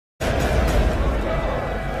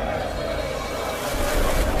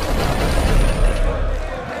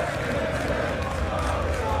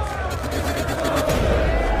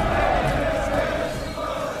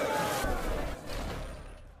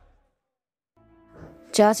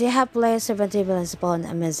Chelsea have placed £70 million on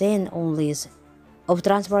Amazon on list of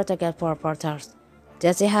transfer target for porters.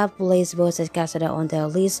 Chelsea have placed Boris Casada on their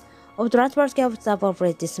list of transfer targets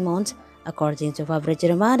for this month, according to Fabrizio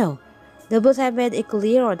Romano. The Bulls have made it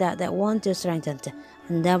clear that they want to strengthen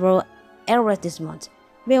and double areas this month,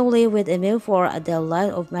 mainly with a move for the line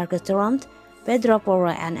of Marcus Thuram, Pedro Porro,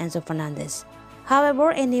 and Enzo Fernandez.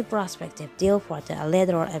 However, any prospective deal for the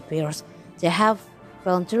latter appears to have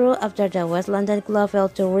fallen through after the West London club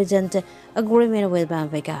failed to reach an agreement with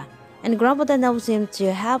Benfica, and Grambota now seems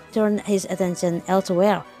to have turned his attention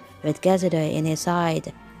elsewhere, with Casado in his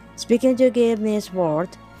side. Speaking to Give Me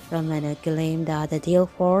Sport, Romano claimed that the deal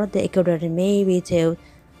for the Ecuador may be to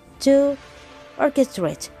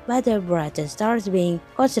orchestrate, but the Brighton stars being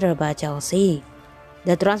considered by Chelsea.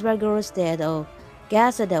 The transfer guru said of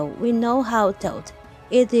Casado, "We know how tough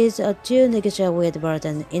it is to negotiate with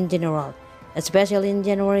Brighton in general, especially in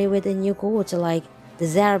January with a new coach like the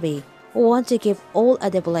Zerbi, who wants to keep all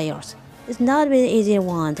of the players. It's not been an easy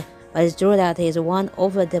one, but it's true that he's one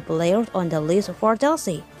of the players on the list for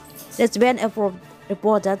Chelsea. There's been a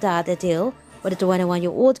reported that the deal for the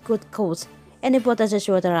 21-year-old could cost any potential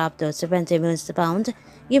shooter up to £70 million,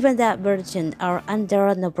 given that Brighton are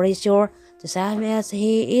under no pressure to sign as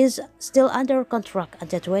he is still under contract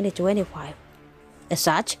until 2025. As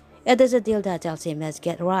such, it is a deal that Chelsea must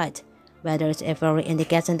get right. Whether it's a very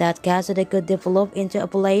indication that Casado could develop into a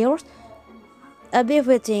player,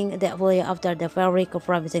 befitting the player after the very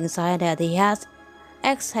promising sign that he has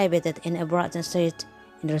exhibited in a Brighton street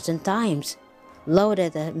in recent times.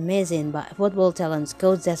 Loaded amazing by football talent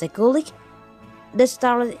coach Jesse Kulik, the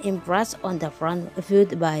star impressed on the front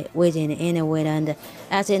foot by winning in a win, and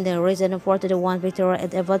as in the recent 4-1 victory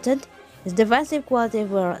at Everton, his defensive qualities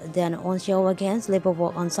were then on show against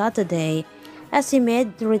Liverpool on Saturday. As he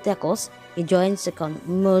made 3 tackles, he joined second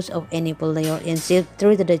most of any player in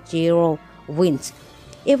 3-0 wins.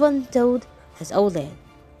 Even though his outlet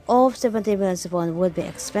of £70 million would be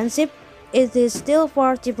expensive, it is still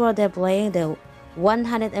far cheaper than playing the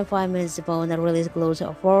 £105 million release clause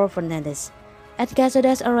for Fernandez. And Casado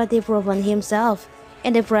has already proven himself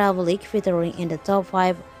in the Premier League, featuring in the top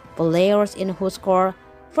 5 players in who score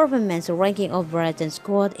performance ranking of Brighton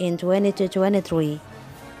squad in 2022-23.